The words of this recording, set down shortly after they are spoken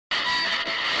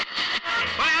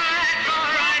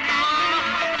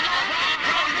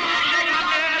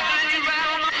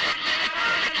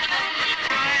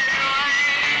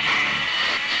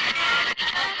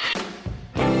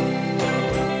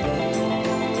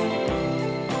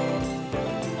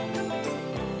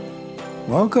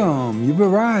Welcome, you've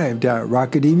arrived at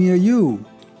Rockademia U.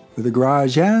 Where the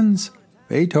garage ends,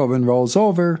 Beethoven rolls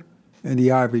over, and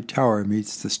the ivory tower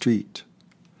meets the street.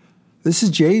 This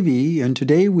is JV, and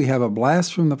today we have a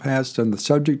blast from the past on the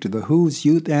subject of the Who's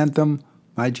youth anthem,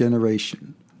 My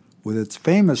Generation, with its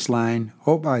famous line,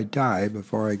 Hope I Die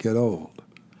Before I Get Old.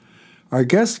 Our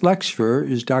guest lecturer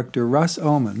is Dr. Russ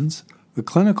Omens, a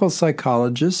clinical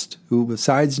psychologist who,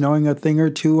 besides knowing a thing or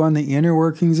two on the inner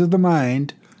workings of the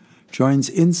mind, joins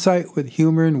insight with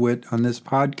humor and wit on this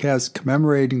podcast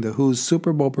commemorating the Who's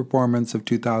Super Bowl performance of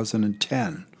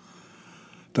 2010.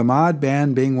 The Mod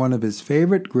Band being one of his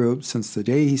favorite groups since the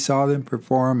day he saw them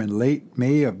perform in late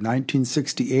May of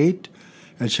 1968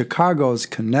 at Chicago's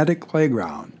Kinetic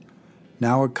Playground,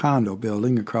 now a condo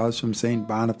building across from St.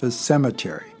 Boniface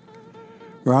Cemetery.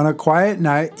 Where on a quiet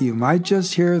night you might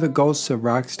just hear the ghosts of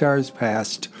rock stars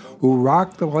past who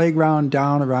rocked the playground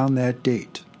down around that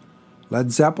date. Led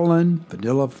Zeppelin,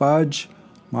 Vanilla Fudge,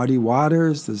 Muddy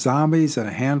Waters, the Zombies, and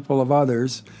a handful of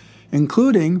others,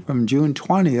 including from June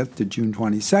 20th to June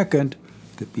 22nd,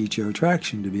 the feature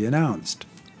attraction to be announced.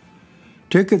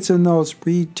 Tickets in those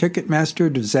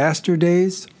pre-Ticketmaster disaster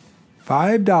days,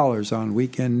 $5 on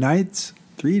weekend nights,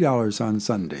 $3 on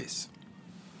Sundays.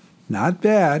 Not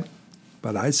bad,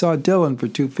 but I saw Dylan for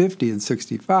 $2.50 and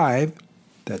 $65,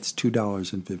 that's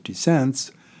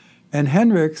 $2.50, and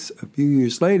Hendrix a few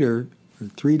years later for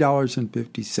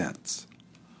 $3.50.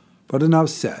 But enough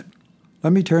said.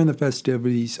 Let me turn the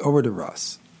festivities over to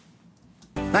Russ.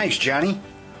 Thanks, Johnny.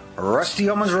 Rusty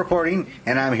Omens reporting,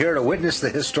 and I'm here to witness the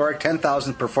historic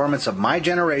 10,000th performance of My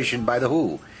Generation by The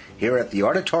Who, here at the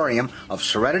auditorium of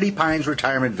Serenity Pines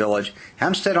Retirement Village,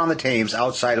 Hempstead-on-the-Thames,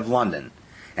 outside of London.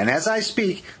 And as I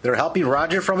speak, they're helping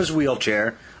Roger from his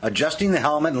wheelchair, adjusting the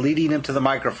helmet and leading him to the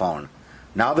microphone.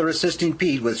 Now they're assisting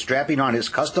Pete with strapping on his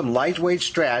custom lightweight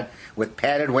Strat with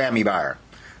padded whammy bar.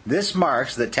 This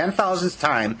marks the 10,000th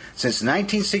time since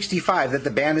 1965 that the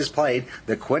band has played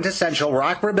the quintessential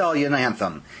rock rebellion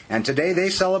anthem, and today they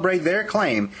celebrate their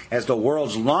claim as the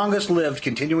world's longest-lived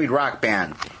continuing rock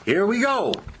band. Here we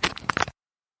go!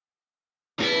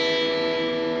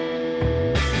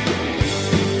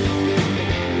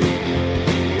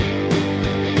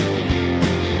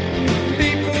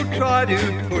 People try to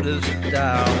put us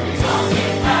down,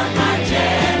 Talking about my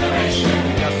generation,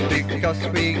 just because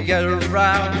we get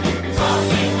around.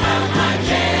 talking about my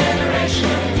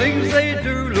generation, Things they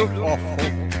do look awful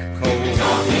cold.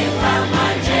 talking about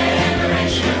my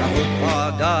generation, I hope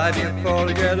I die before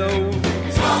I get old.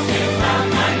 talking about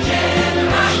my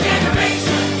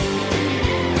generation,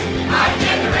 my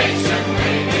generation,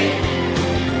 baby,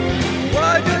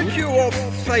 Why don't you all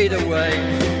fade away?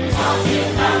 talking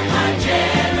about my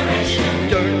generation,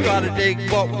 Don't try to dig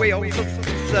what we all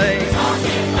say.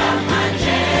 talking about my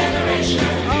generation,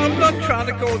 I'm not trying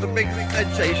to cause a big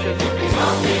sensation.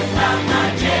 talking about my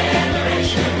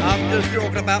generation, I'm just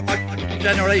talking about my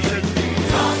generation.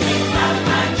 talking about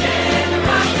my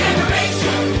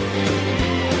generation,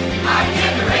 my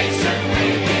generation,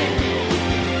 baby.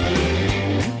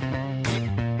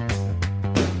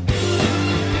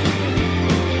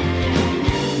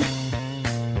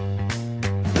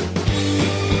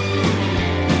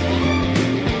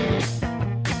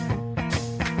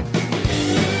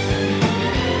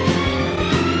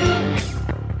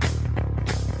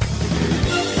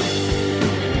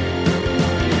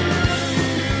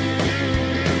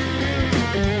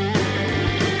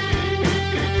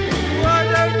 Why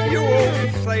don't you all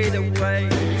fade away?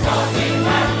 Talking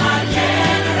about my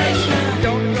generation,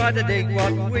 Don't try to dig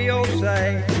what we all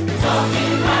say.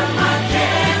 talking about my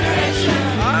generation,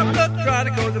 I'm not trying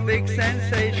to cause a big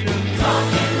sensation.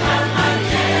 talking about my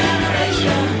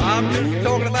generation, I'm just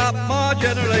talking about my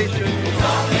generation.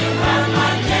 talking about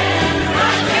my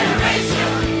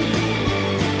generation,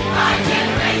 my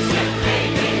generation,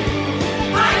 baby,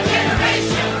 my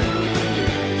generation,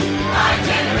 my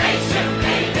generation,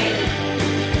 baby.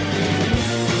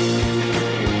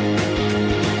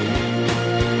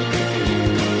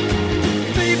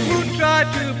 People try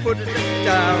to put us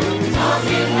down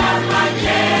Talking about my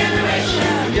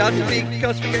generation, just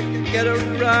because we can get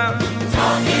around.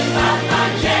 talking about my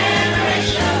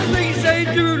generation, Things they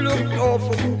do look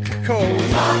awful cold.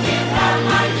 talking about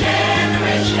my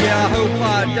generation, Yeah, I hope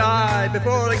I die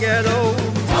before I get old.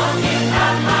 talking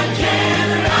about my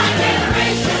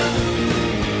generation,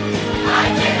 my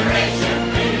generation,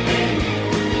 baby,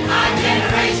 my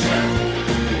generation,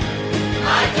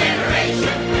 my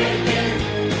generation, baby.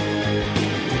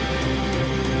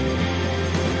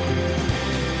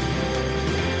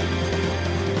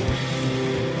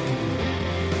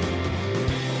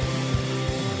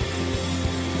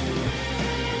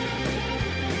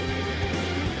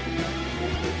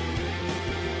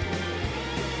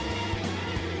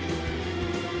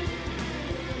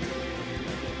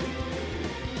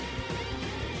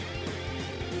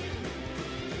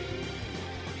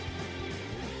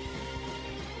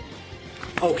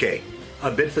 Okay, a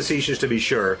bit facetious to be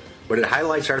sure, but it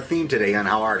highlights our theme today on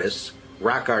how artists,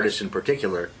 rock artists in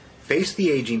particular, face the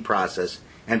aging process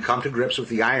and come to grips with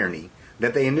the irony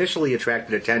that they initially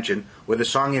attracted attention with a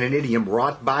song in an idiom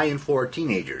wrought by and for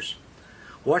teenagers.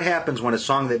 What happens when a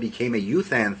song that became a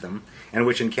youth anthem and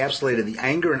which encapsulated the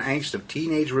anger and angst of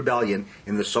teenage rebellion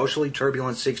in the socially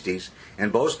turbulent 60s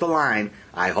and boasts the line,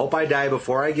 "I hope I die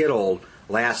before I get old,"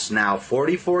 lasts now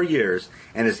 44 years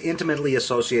and is intimately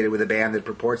associated with a band that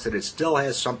purports that it still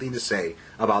has something to say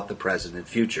about the present and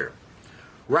future?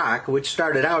 Rock, which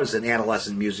started out as an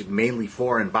adolescent music mainly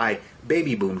for and by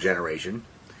baby boom generation,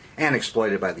 and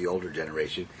exploited by the older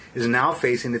generation, is now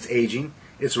facing its aging,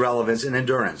 its relevance and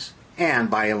endurance, and,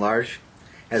 by and large,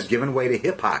 has given way to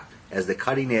hip-hop as the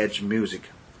cutting-edge music,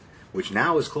 which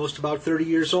now is close to about 30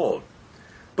 years old.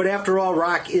 But after all,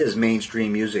 rock is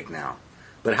mainstream music now.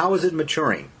 But how is it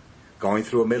maturing? Going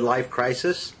through a midlife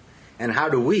crisis? And how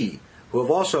do we, who have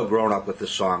also grown up with the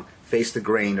song, face the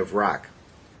grain of rock?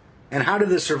 And how do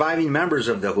the surviving members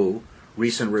of The Who,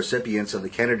 recent recipients of the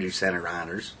Kennedy Center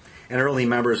honors, and early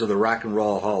members of the Rock and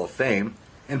Roll Hall of Fame,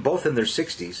 and both in their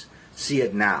 60s, see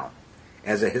it now?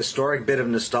 As a historic bit of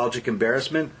nostalgic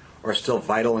embarrassment, or still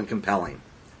vital and compelling?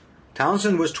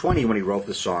 Townsend was 20 when he wrote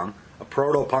the song, a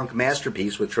proto-punk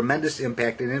masterpiece with tremendous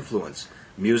impact and influence,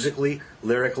 musically,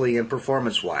 lyrically, and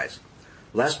performance-wise.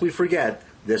 Lest we forget,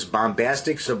 this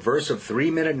bombastic, subversive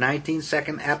 3-minute,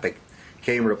 19-second epic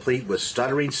came replete with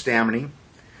stuttering stammering,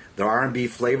 the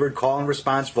R&B-flavored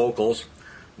call-and-response vocals,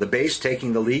 the bass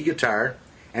taking the lead guitar,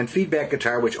 and feedback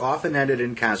guitar which often ended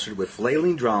in concert with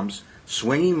flailing drums,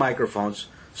 swinging microphones,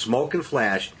 smoke and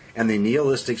flash, and the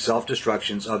nihilistic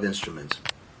self-destructions of instruments.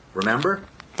 Remember?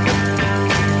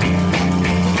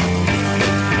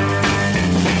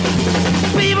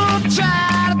 People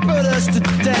try to put us to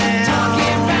down,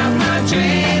 talking about my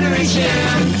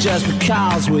generation, just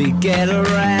because we get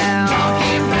around,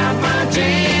 talking about my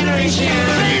generation.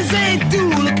 Things they do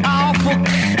look awful,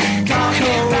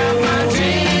 talking about my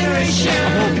generation. I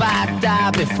hope I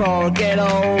die before I get old,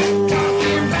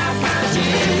 talking about my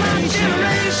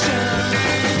generation.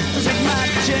 This is my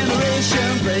generation,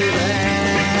 baby.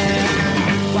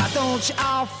 Why don't you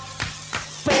all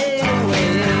fade away?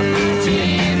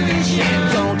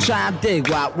 Don't try to dig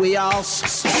what we all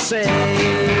say.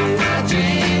 I'm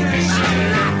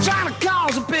not trying to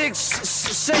cause a big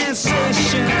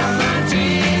sensation. I'm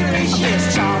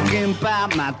just talking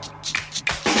about my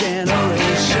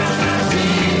generation.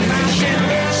 My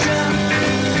generation.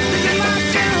 This is my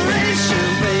generation,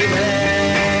 baby.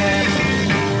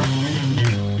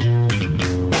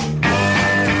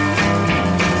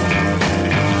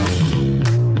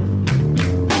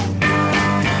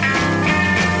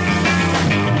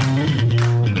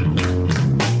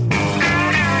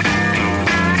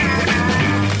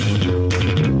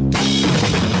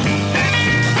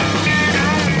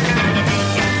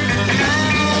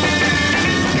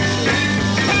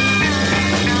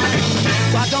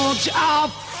 Don't you all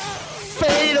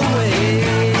fade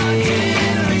away?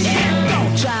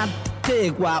 Don't try to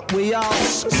dig what we all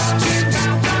say.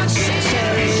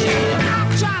 I'm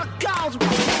trying to cause a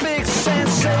big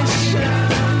sensation.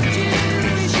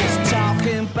 Just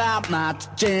talking about my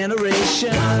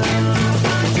generation.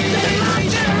 This is my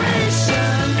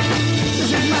generation.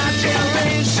 This is my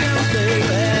generation,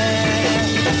 baby.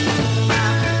 My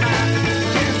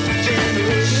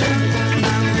generation.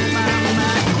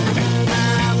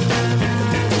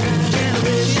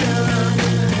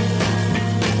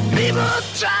 People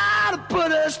try to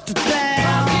put us to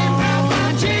down, talking about my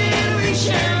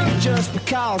generation, just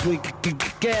because we could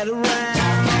get around,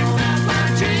 talking about my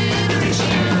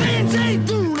generation. Things they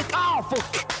do look awful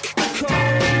cold,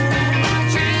 my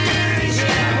generation.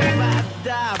 I hope I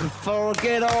die before I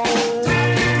get old.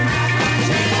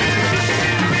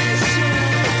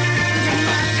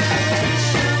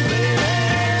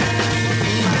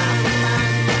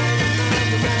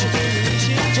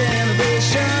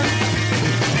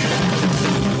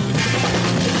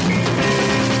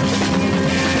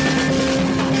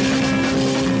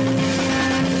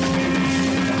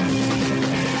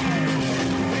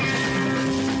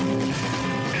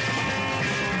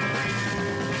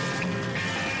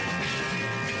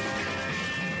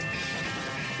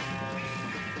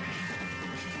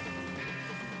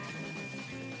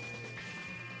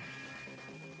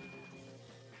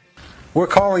 We're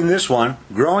calling this one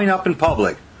Growing Up in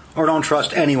Public, or Don't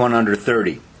Trust Anyone Under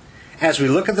 30. As we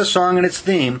look at the song and its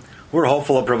theme, we're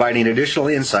hopeful of providing additional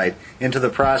insight into the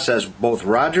process both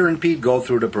Roger and Pete go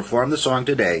through to perform the song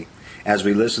today, as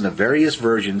we listen to various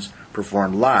versions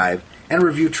performed live and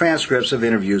review transcripts of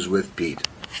interviews with Pete.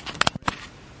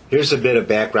 Here's a bit of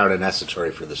background and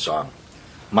necessary for the song.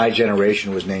 My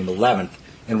Generation was named 11th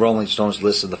in Rolling Stone's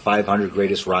list of the 500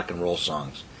 greatest rock and roll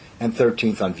songs, and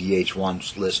 13th on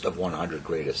VH1's list of 100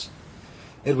 greatest.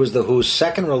 It was The Who's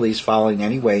second release following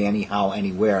Anyway, Anyhow,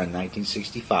 Anywhere in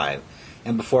 1965,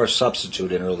 and before a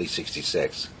substitute in early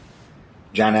 66.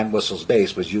 John Entwistle's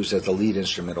bass was used as the lead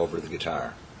instrument over the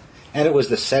guitar. And it was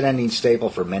the set-ending staple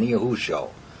for many a Who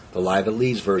show, the Live at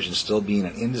Leeds version still being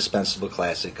an indispensable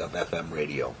classic of FM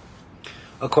radio.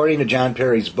 According to John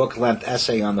Perry's book-length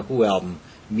essay on the Who album,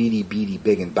 Meaty, Beady,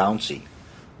 Big and Bouncy,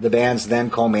 the band's then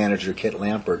co-manager Kit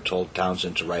Lampert told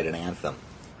Townsend to write an anthem.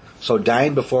 So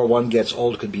Dying Before One Gets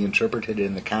Old could be interpreted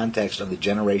in the context of the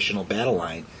generational battle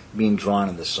line being drawn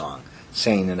in the song,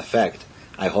 saying in effect,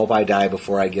 I hope I die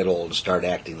before I get old and start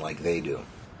acting like they do.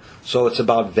 So it's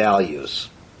about values,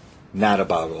 not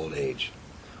about old age.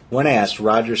 When asked,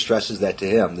 Roger stresses that to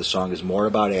him the song is more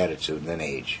about attitude than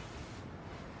age.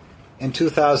 In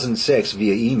 2006,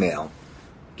 via email,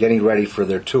 getting ready for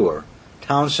their tour,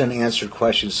 Townsend answered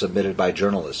questions submitted by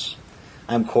journalists.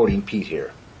 I'm quoting Pete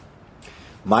here.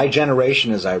 My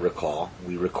Generation, as I recall,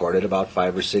 we recorded about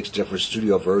 5 or 6 different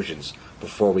studio versions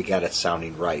before we got it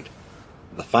sounding right.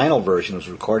 The final version was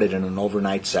recorded in an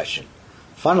overnight session.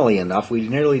 Funnily enough, we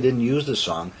nearly didn't use the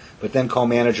song, but then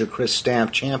co-manager Chris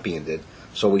Stamp championed it,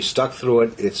 so we stuck through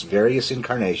it, its various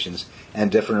incarnations and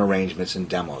different arrangements and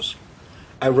demos.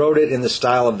 I wrote it in the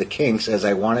style of the Kinks as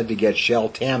I wanted to get Shel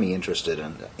Tammy interested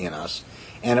in us,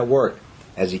 and it worked,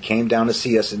 as he came down to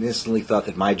see us and instantly thought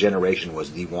that My Generation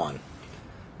was the one.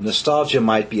 Nostalgia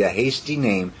might be a hasty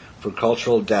name for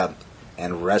cultural depth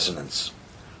and resonance.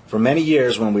 For many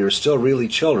years, when we were still really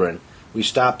children, we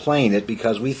stopped playing it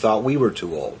because we thought we were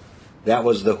too old. That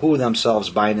was the Who themselves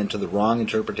buying into the wrong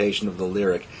interpretation of the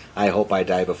lyric, I hope I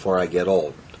die before I get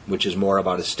old, which is more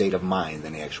about a state of mind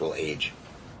than actual age.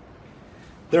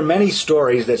 There are many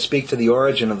stories that speak to the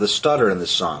origin of the stutter in the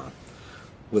song,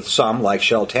 with some, like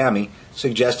Shel Tammy,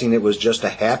 suggesting it was just a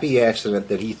happy accident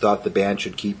that he thought the band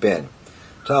should keep in.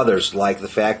 To others, like the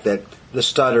fact that the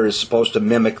stutter is supposed to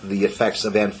mimic the effects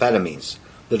of amphetamines,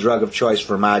 the drug of choice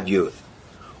for mod youth,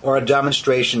 or a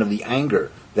demonstration of the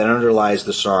anger that underlies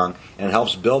the song and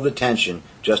helps build the tension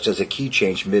just as a key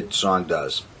change mid-song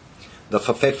does. The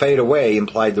fade away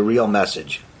implied the real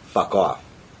message, fuck off.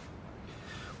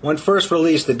 When first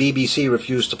released, the BBC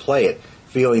refused to play it,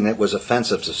 feeling it was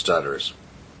offensive to stutterers.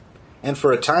 And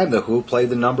for a time the Who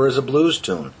played the number as a blues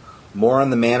tune, more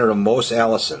in the manner of Mose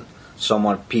Allison,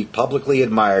 someone Pete publicly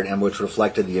admired and which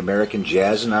reflected the American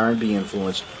jazz and R&B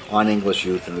influence on English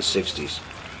youth in the 60s.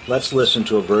 Let's listen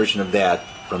to a version of that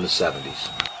from the 70s.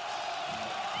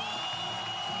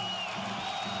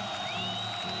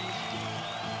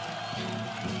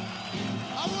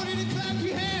 I want you to clap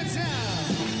your hands now.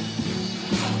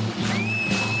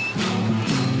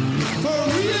 For a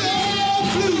real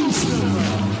blues number.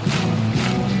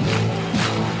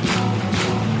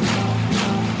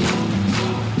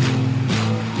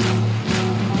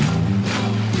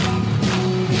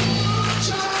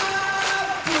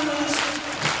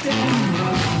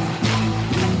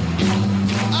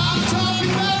 I'm talking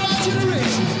about my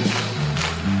generation.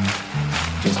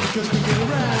 Just because we get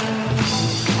around.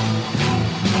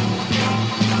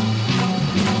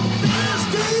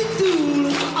 Stay cool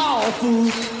and awful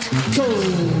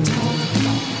cold.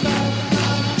 My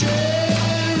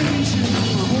generation,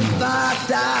 I hope I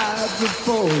die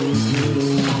before we get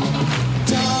old.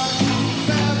 Talking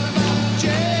about my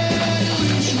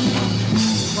generation,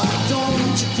 why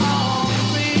don't you all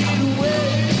fade away?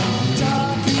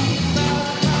 Talking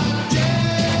about my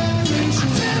generation,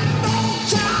 send on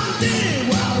time day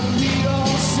while we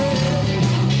all say.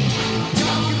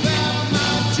 Talking about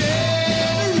my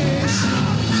generation,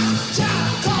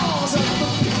 time calls up the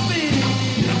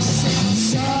fading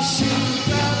sensation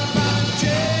about my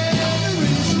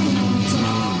generation.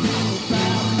 Talking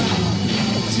about my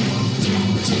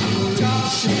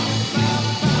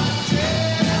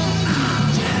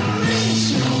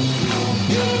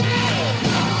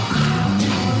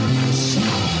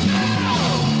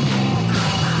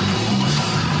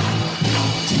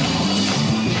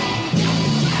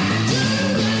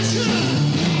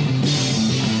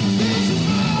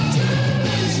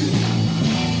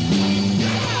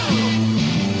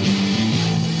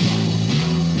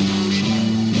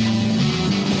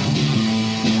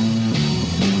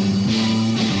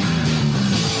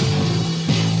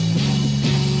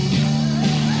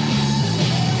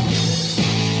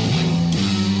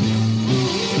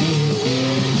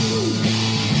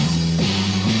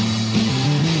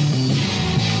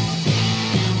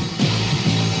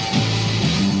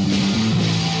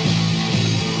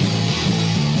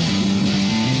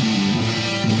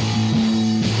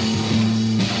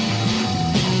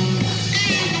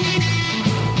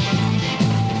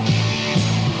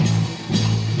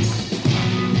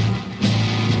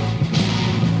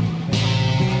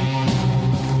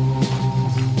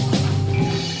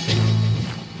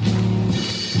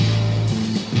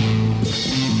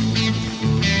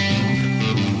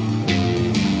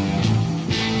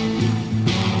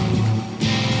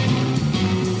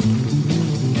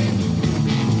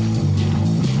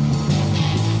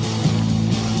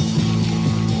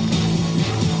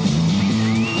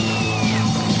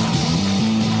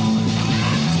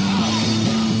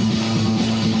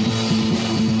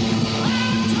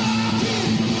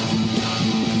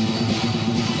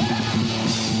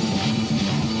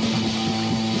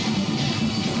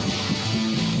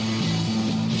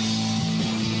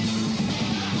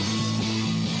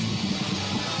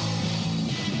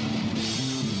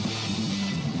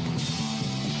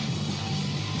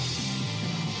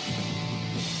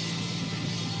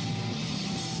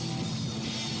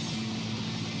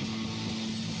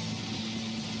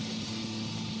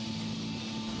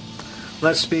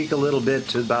Let's speak a little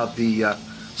bit about the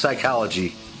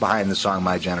psychology behind the song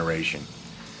My Generation,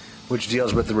 which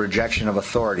deals with the rejection of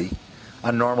authority,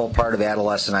 a normal part of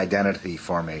adolescent identity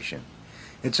formation.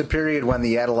 It's a period when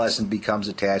the adolescent becomes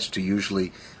attached to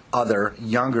usually other,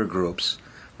 younger groups,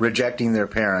 rejecting their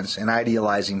parents and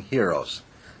idealizing heroes,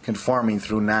 conforming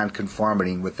through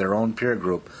non-conformity with their own peer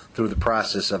group through the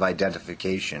process of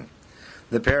identification.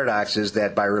 The paradox is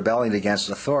that by rebelling against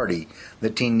authority, the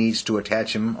teen needs to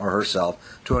attach him or herself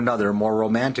to another, more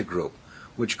romantic group,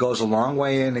 which goes a long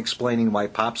way in explaining why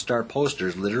pop star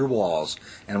posters litter walls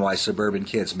and why suburban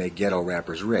kids make ghetto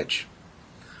rappers rich.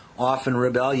 Often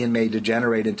rebellion may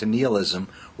degenerate into nihilism,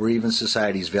 where even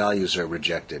society's values are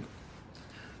rejected.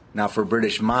 Now for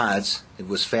British mods, it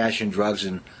was fashion, drugs,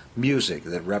 and music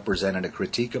that represented a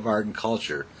critique of art and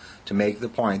culture to make the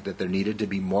point that there needed to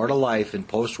be more to life in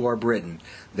post-war Britain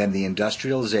than the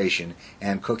industrialization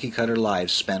and cookie-cutter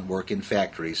lives spent working in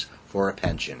factories for a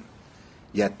pension.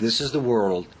 Yet this is the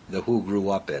world the Who grew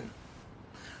up in.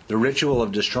 The ritual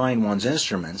of destroying one's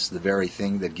instruments, the very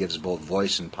thing that gives both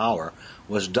voice and power,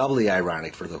 was doubly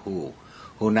ironic for the Who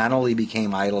not only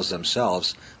became idols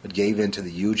themselves, but gave in to the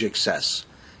huge excess.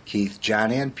 Keith,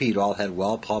 John, and Pete all had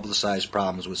well-publicized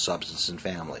problems with substance and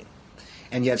family,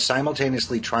 and yet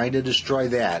simultaneously trying to destroy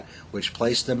that which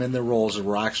placed them in the roles of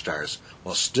rock stars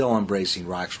while still embracing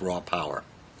rock's raw power.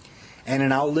 And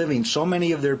in outliving so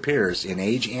many of their peers in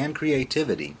age and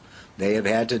creativity, they have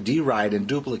had to deride and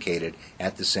duplicate it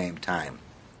at the same time.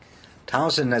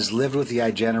 Townsend has lived with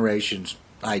the generation's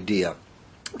idea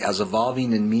as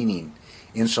evolving in meaning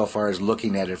insofar as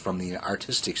looking at it from the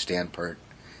artistic standpoint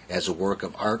as a work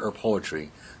of art or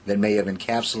poetry that may have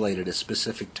encapsulated a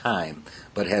specific time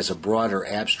but has a broader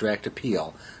abstract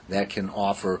appeal that can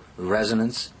offer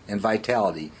resonance and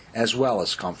vitality as well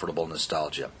as comfortable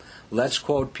nostalgia. Let's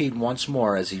quote Pete once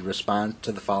more as he responds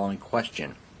to the following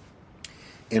question.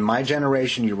 In My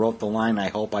Generation, you wrote the line, "I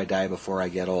hope I die before I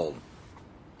get old."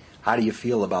 How do you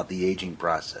feel about the aging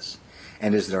process?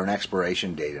 And is there an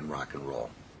expiration date in rock and roll?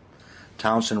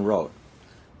 Townsend wrote,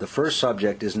 "The first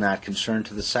subject is not concerned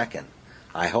to the second.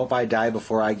 I Hope I Die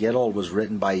Before I Get Old was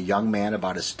written by a young man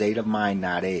about a state of mind,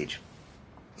 not age.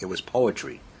 It was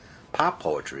poetry. Pop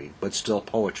poetry, but still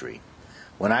poetry.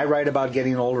 When I write about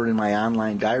getting older in my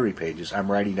online diary pages,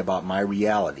 I'm writing about my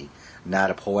reality,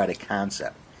 not a poetic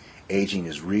concept. Aging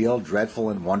is real, dreadful,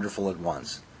 and wonderful at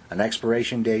once. An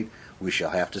expiration date we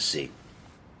shall have to see."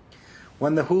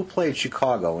 When The Who played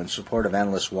Chicago in support of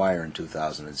Endless Wire in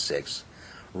 2006,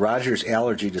 Roger's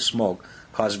allergy to smoke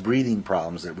caused breathing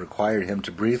problems that required him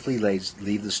to briefly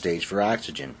leave the stage for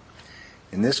oxygen.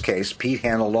 In this case, Pete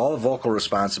handled all the vocal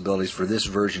responsibilities for this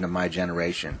version of My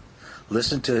Generation.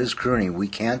 Listen to his crooning, "We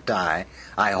can't die,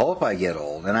 I hope I get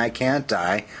old, and I can't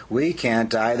die, we can't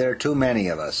die, there are too many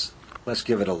of us." Let's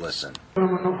give it a listen.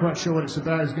 I'm not quite sure what it's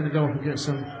about. He's going to go off and get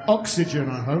some oxygen,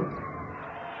 I hope.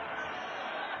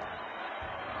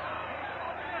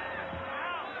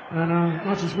 And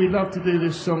much as we'd love to do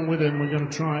this song with him, we're going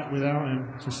to try it without him.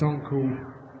 It's a song called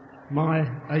My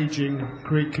Aging,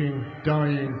 Creaking,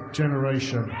 Dying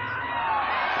Generation.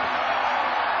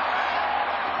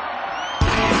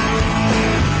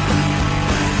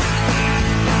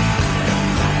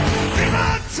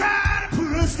 People try to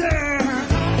put us down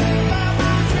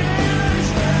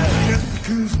just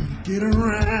because we get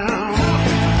around,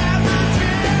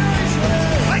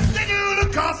 like they do the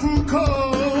coffee cold.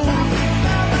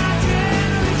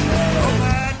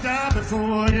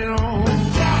 Before I get on. This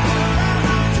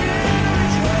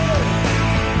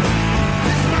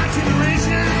is my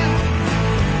generation.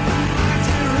 My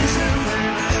generation.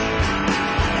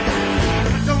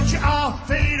 But don't you all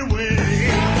fade away.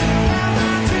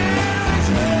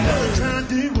 We're trying to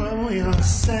do what we all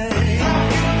say.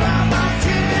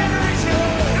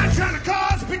 Not trying to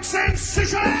cause a big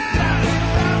sensation.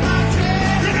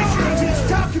 You know, I'm just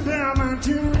talking about my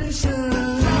generation.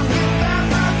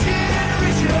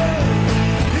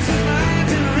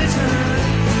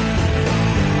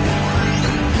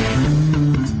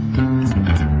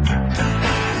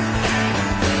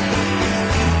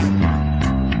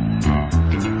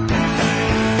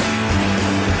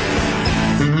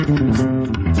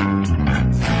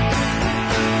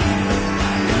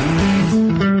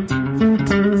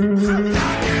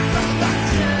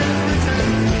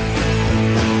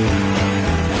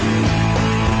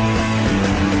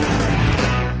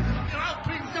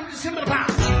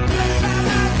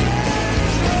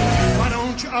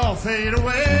 Fade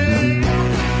away.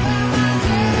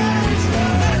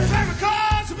 Trying to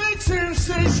cause a big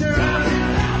sensation.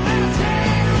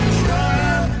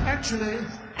 Actually,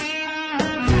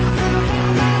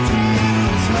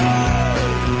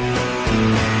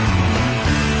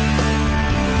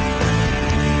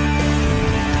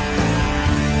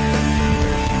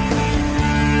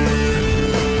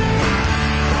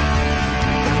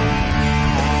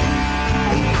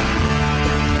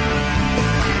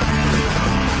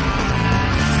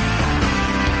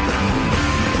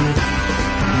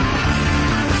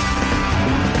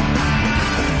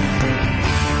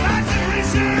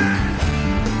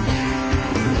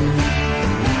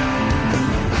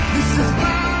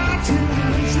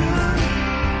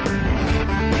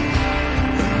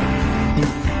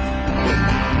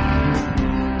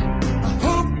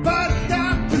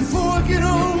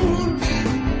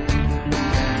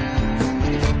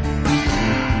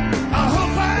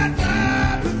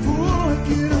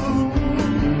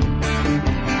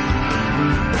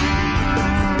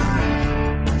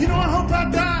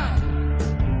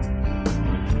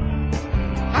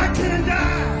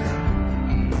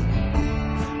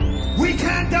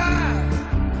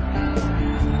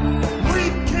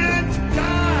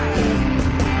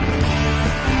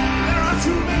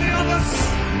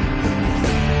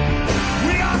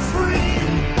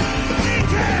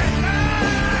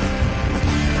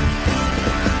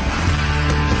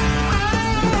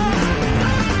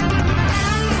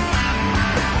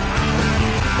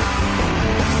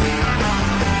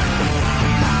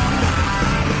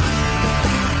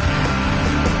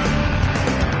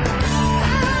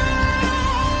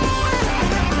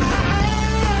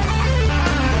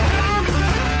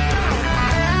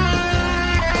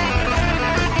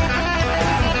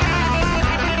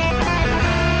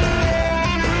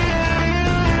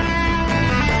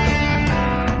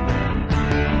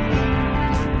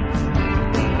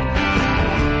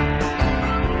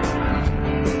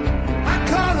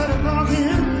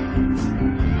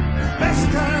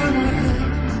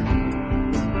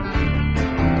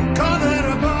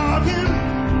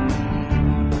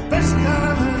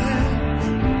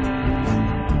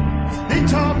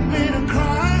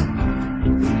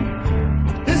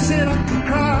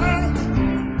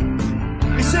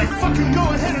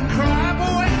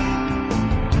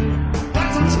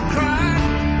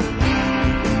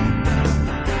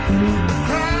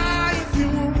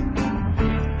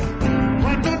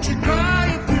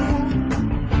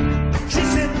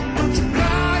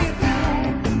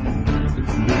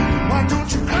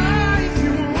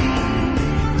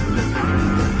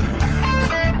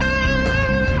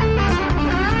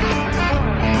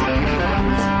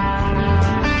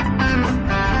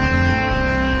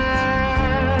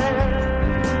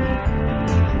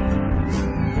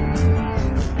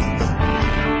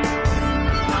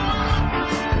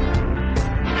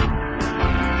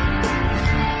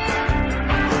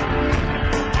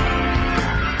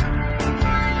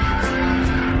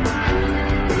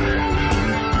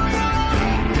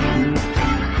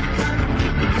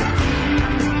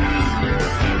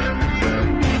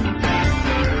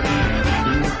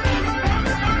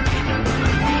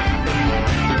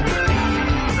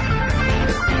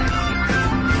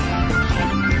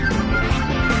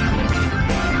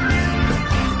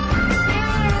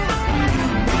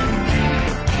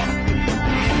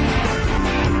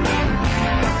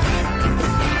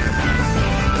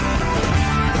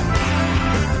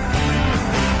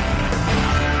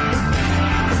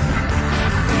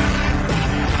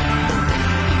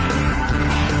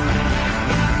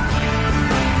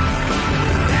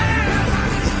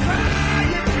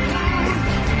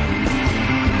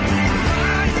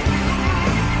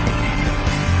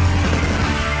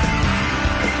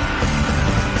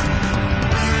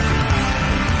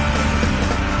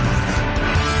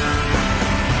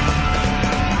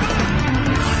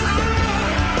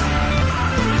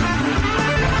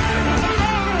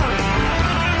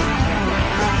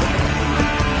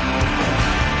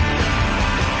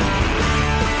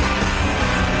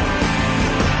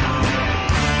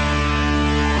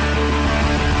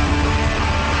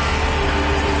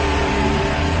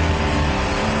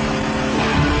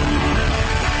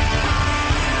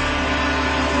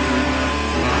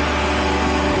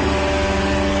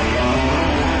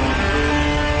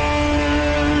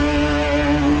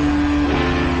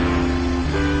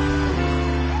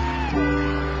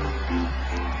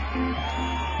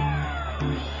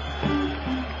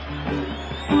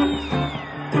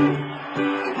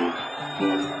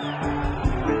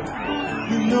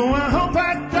 You know I hope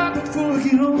I die before I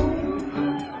get home.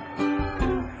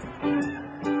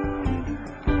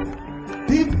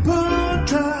 People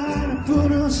try to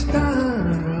put us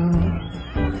down.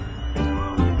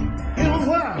 You know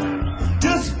why?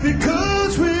 Just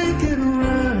because we get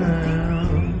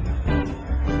around.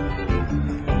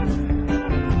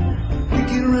 We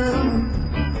get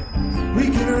around. We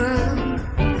get around.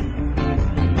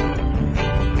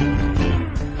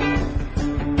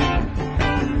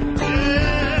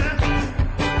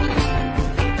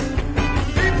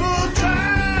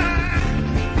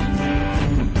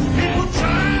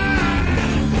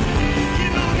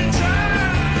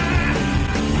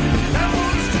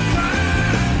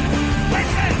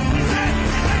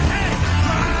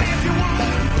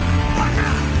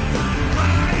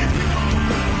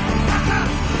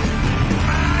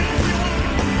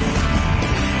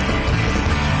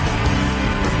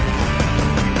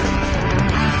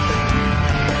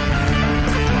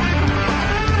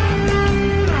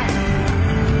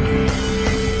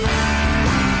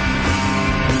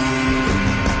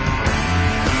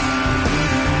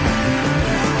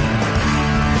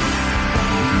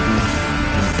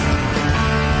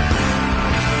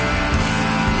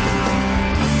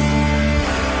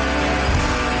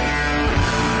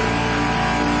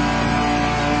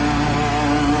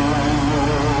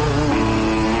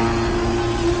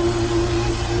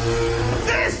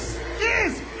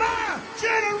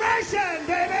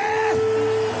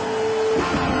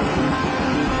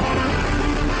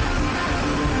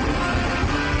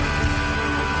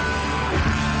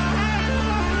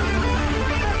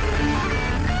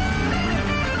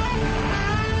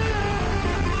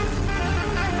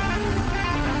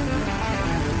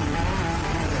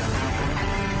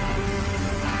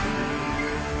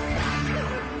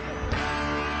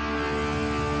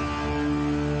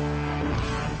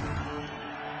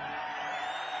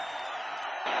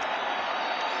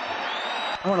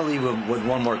 I want to leave with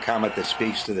one more comment that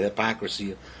speaks to the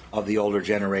hypocrisy of the older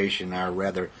generation, our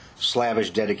rather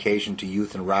slavish dedication to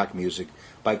youth and rock music,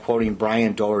 by quoting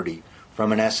Brian Doherty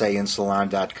from an essay in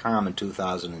Salon.com in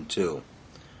 2002.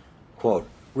 Quote,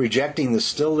 "Rejecting the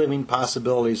still living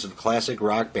possibilities of classic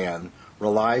rock band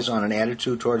relies on an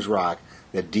attitude towards rock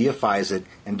that deifies it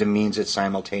and demeans it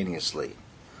simultaneously.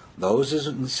 Those who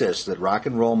insist that rock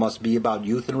and roll must be about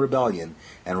youth and rebellion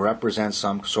and represent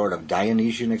some sort of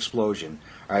Dionysian explosion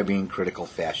are being critical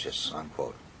fascists,"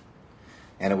 unquote.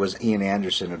 And it was Ian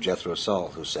Anderson of Jethro Tull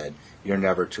who said, "You're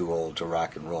never too old to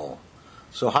rock and roll."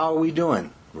 So how are we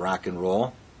doing, rock and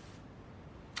roll?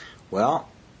 Well,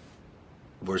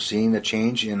 we're seeing a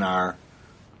change in our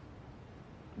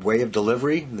way of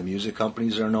delivery. The music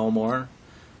companies are no more.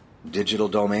 Digital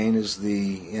domain is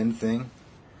the in thing.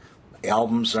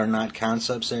 Albums are not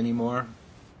concepts anymore.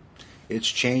 It's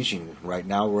changing. Right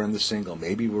now we're in the single.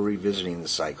 Maybe we're revisiting the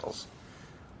cycles.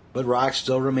 But rock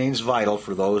still remains vital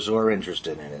for those who are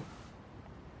interested in it.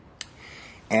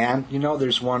 And,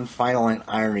 there's one final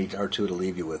irony or two to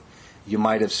leave you with. You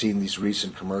might have seen these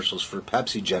recent commercials for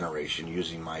Pepsi Generation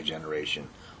using My Generation.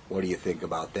 What do you think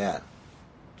about that?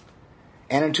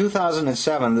 And in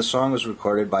 2007, the song was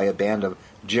recorded by a band of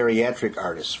geriatric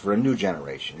artists for a new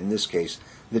generation, in this case,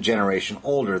 the generation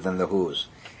older than the Who's.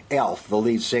 Elf, the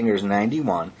lead singer, is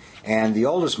 91, and the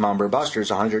oldest member, Buster,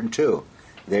 is 102.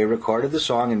 They recorded the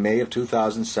song in May of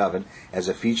 2007 as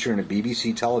a feature in a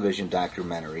BBC television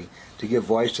documentary to give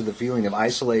voice to the feeling of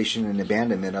isolation and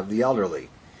abandonment of the elderly.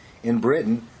 In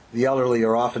Britain, the elderly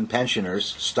are often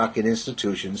pensioners stuck in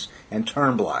institutions and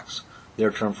turn blocks,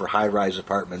 their term for high-rise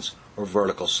apartments or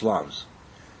vertical slums.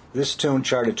 This tune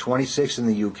charted 26 in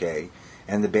the UK,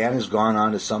 and the band has gone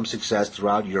on to some success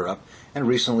throughout Europe and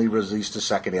recently released a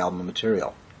second album of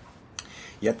material.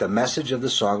 Yet the message of the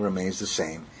song remains the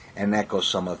same and echoes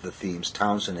some of the themes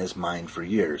Townsend has mined for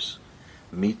years.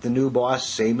 Meet the new boss,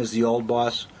 same as the old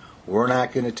boss. We're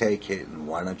not going to take it, and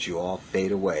why don't you all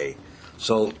fade away?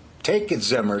 So take it,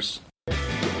 Zimmers.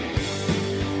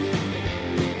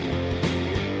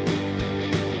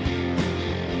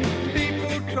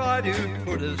 Try to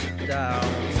put us down,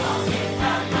 Talking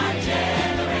about my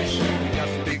generation,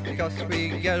 just because we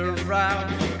get around.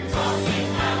 talking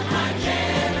about my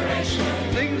generation,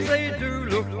 Things they do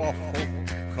look awful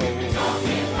cold.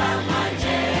 talking about my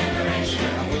generation,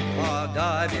 I hope I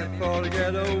die before I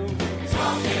get old.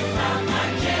 talking about my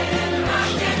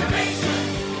generation,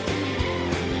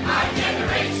 my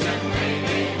generation,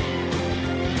 baby,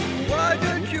 Why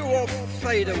don't you all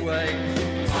fade away?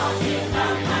 talking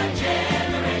about my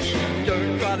generation,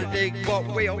 Don't try to dig what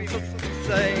we all just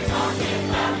say. talking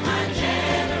about my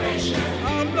generation,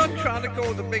 I'm not trying to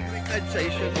cause a big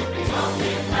sensation.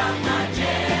 Talking about my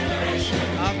generation.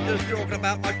 I'm just talking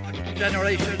about my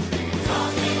generation.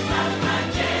 Talking about my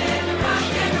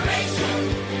generation.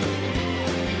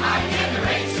 Our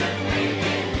generation,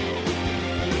 baby.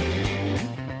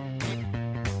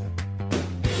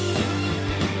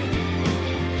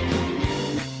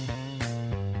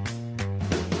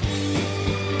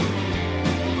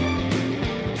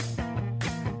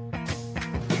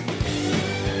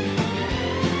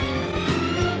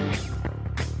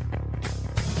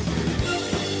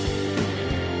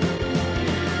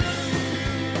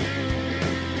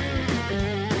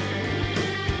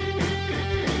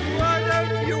 Why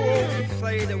don't you all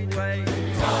fade away?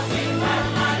 Talking about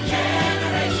my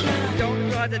generation.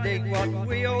 Don't try to dig what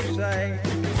we all say.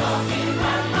 Talking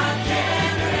about my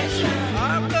generation.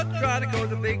 I'm not trying to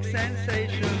cause a big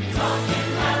sensation. Talking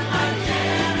about my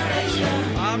generation.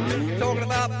 I'm just talking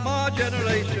about my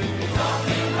generation.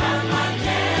 Talking about my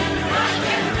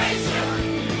generation.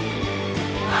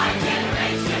 My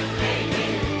generation, baby.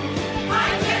 My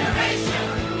generation.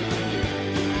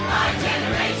 My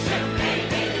generation,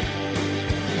 baby.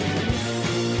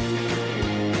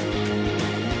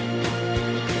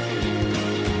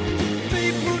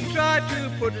 People try to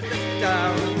put us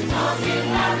down Talking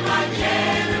about my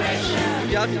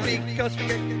generation. just because we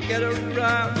can get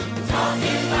around.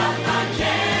 Talking about my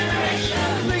generation.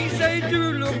 Things they do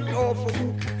look awful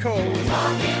cold.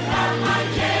 Talking about my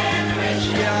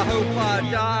generation. Yeah, I hope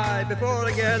I die before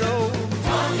I get old.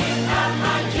 Talking about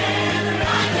my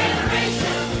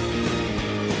generation.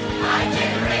 My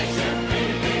generation,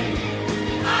 baby.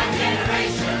 My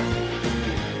generation.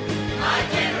 My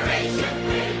generation,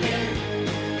 baby.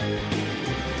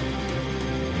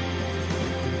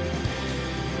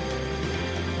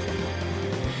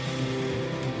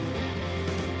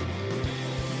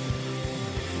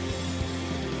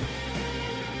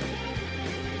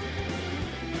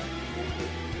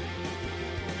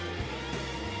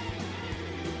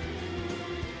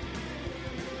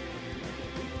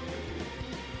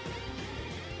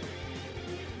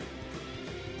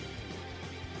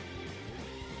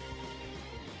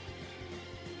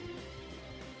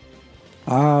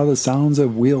 Ah, the sounds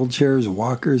of wheelchairs,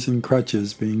 walkers, and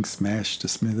crutches being smashed to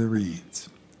smithereens.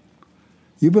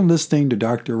 You've been listening to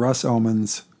Dr. Russ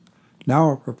Omens,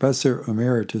 now a Professor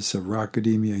Emeritus of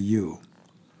Rockademia U.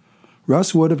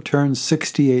 Russ would have turned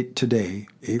 68 today,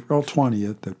 April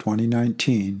 20th of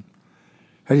 2019,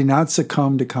 had he not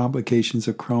succumbed to complications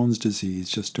of Crohn's disease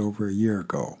just over a year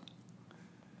ago.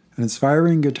 An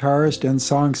inspiring guitarist and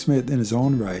songsmith in his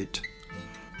own right,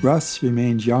 Russ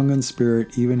remained young in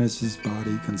spirit even as his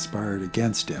body conspired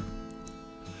against him.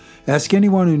 Ask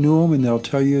anyone who knew him and they'll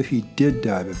tell you he did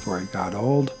die before he got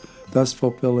old, thus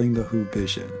fulfilling the Who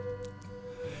vision.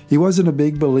 He wasn't a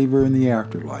big believer in the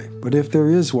afterlife, but if there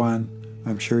is one,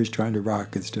 I'm sure he's trying to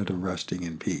rock instead of resting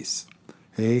in peace.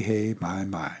 Hey, hey, my,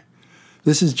 my.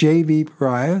 This is J.V.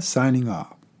 Pariah signing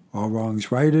off. All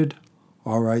wrongs righted,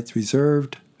 all rights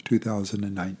reserved,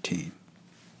 2019.